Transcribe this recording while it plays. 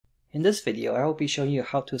In this video, I will be showing you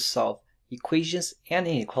how to solve equations and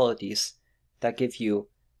inequalities that give you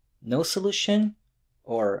no solution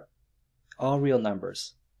or all real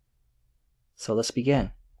numbers. So let's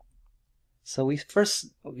begin. So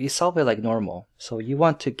we solve it like normal. So you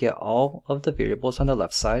want to get all of the variables on the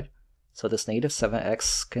left side. So this negative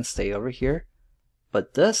 7x can stay over here.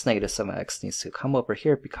 But this negative 7x needs to come over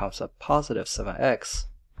here, becomes a positive 7x.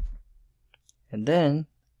 And then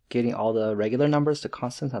getting all the regular numbers, the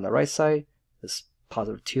constants on the right side, this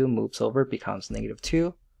positive 2 moves over, becomes negative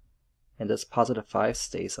 2. And this positive 5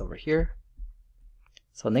 stays over here.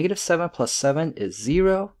 So negative 7 plus 7 is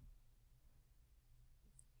 0.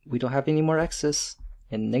 We don't have any more x's.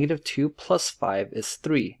 And negative 2 plus 5 is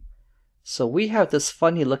 3. So we have this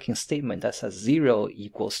funny looking statement that says 0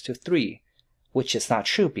 equals to 3, which is not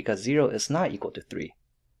true because 0 is not equal to 3.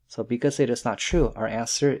 So because it is not true, our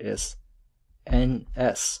answer is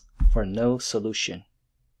NS for no solution.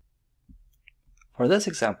 For this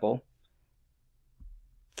example,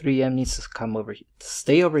 3m needs to come over,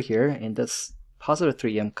 stay over here, and this positive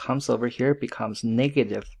 3m comes over here, becomes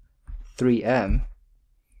negative 3m.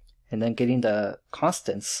 And then getting the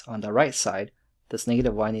constants on the right side, this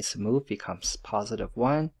negative 1 needs to move, becomes positive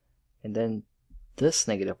 1. And then this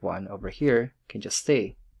negative 1 over here can just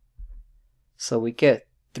stay. So we get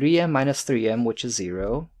 3m minus 3m, which is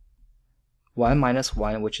 0. 1 minus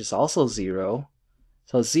 1, which is also 0.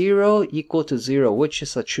 So 0 equal to 0, which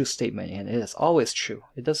is a true statement, and it is always true.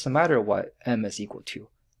 It doesn't matter what m is equal to.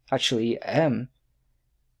 Actually, m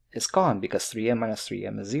is gone because 3m minus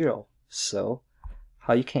 3m is 0. So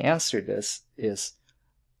how you can answer this is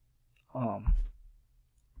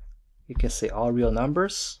you can say all real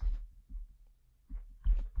numbers,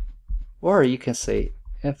 or you can say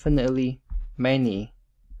infinitely many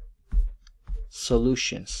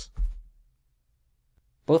solutions.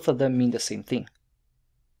 Both of them mean the same thing.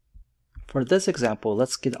 For this example,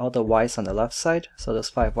 let's get all the y's on the left side. So this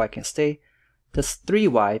 5y can stay. This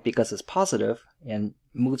 3y, because it's positive and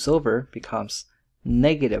moves over, becomes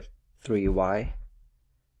negative 3y.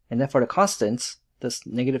 And then for the constants, this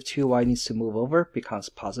negative 2y needs to move over, becomes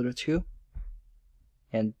positive 2.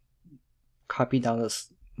 And copy down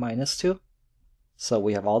this minus 2. So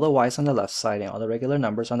we have all the y's on the left side and all the regular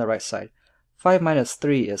numbers on the right side. 5 minus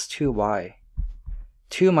 3 is 2y.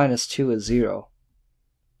 2 minus 2 is 0.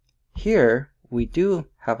 Here, we do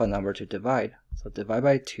have a number to divide. So divide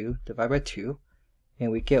by 2,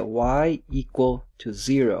 and we get y equal to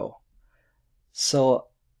 0. So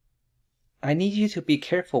I need you to be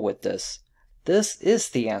careful with this. This is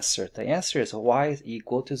the answer. The answer is y is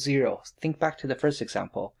equal to 0. Think back to the first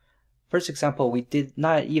example. First example, we did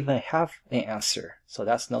not even have an answer. So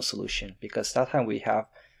that's no solution because that time we have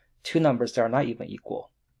two numbers that are not even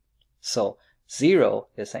equal. So 0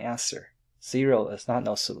 is an answer. 0 is not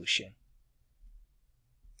no solution.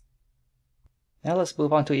 Now let's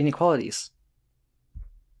move on to inequalities.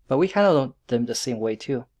 But we handle them the same way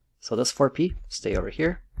too. So this 4p, stay over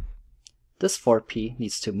here. This 4p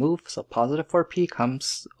needs to move, so positive 4p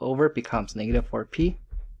comes over, becomes negative 4p.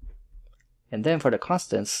 And then for the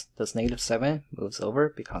constants, this negative 7 moves over,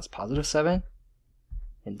 becomes positive 7.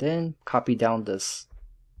 And then copy down this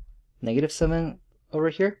negative 7 over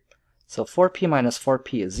here. So 4p minus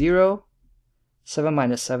 4p is 0. 7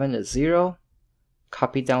 minus 7 is 0.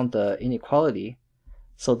 Copy down the inequality.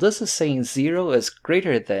 So this is saying 0 is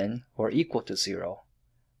greater than or equal to 0.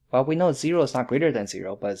 Well, we know 0 is not greater than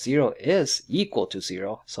 0, but 0 is equal to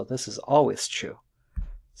 0. So this is always true.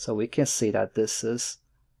 So we can say that this is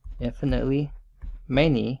infinitely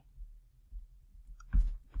many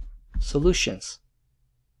solutions.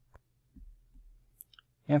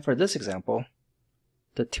 And for this example,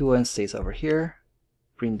 the 2n stays over here.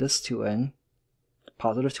 Bring this 2n.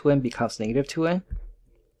 Positive 2n becomes negative 2n.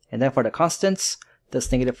 And then for the constants,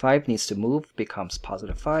 this negative 5 needs to move, becomes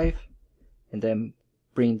positive 5. And then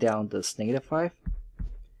bring down this negative 5.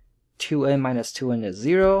 2n minus 2n is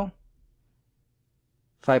 0.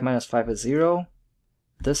 5 minus 5 is 0.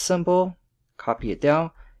 This symbol, copy it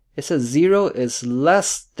down. It says 0 is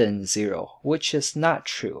less than 0, which is not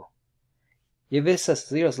true. If it says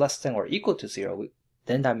 0 is less than or equal to 0,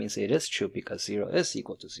 then that means it is true because 0 is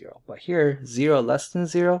equal to 0. But here, 0 less than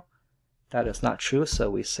 0, that is not true, so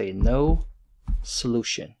we say no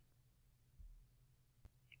solution.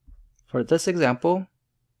 For this example,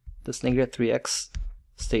 this negative 3x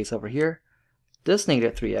stays over here. This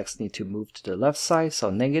negative 3x needs to move to the left side, so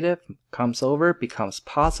negative comes over, becomes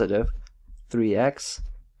positive 3x.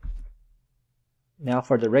 Now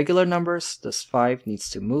for the regular numbers, this 5 needs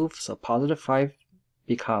to move, so positive 5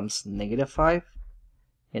 becomes negative 5.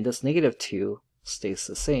 And this negative 2 stays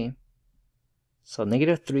the same. So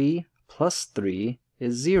negative 3 plus 3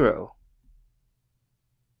 is 0.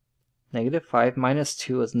 Negative 5 minus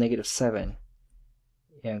 2 is negative 7.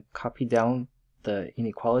 And copy down the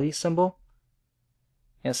inequality symbol.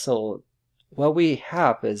 And so what we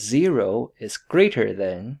have is 0 is greater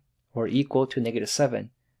than or equal to negative 7,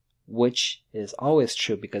 which is always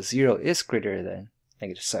true because 0 is greater than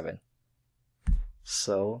negative 7.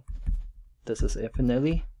 So this is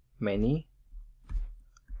infinitely many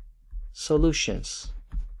solutions.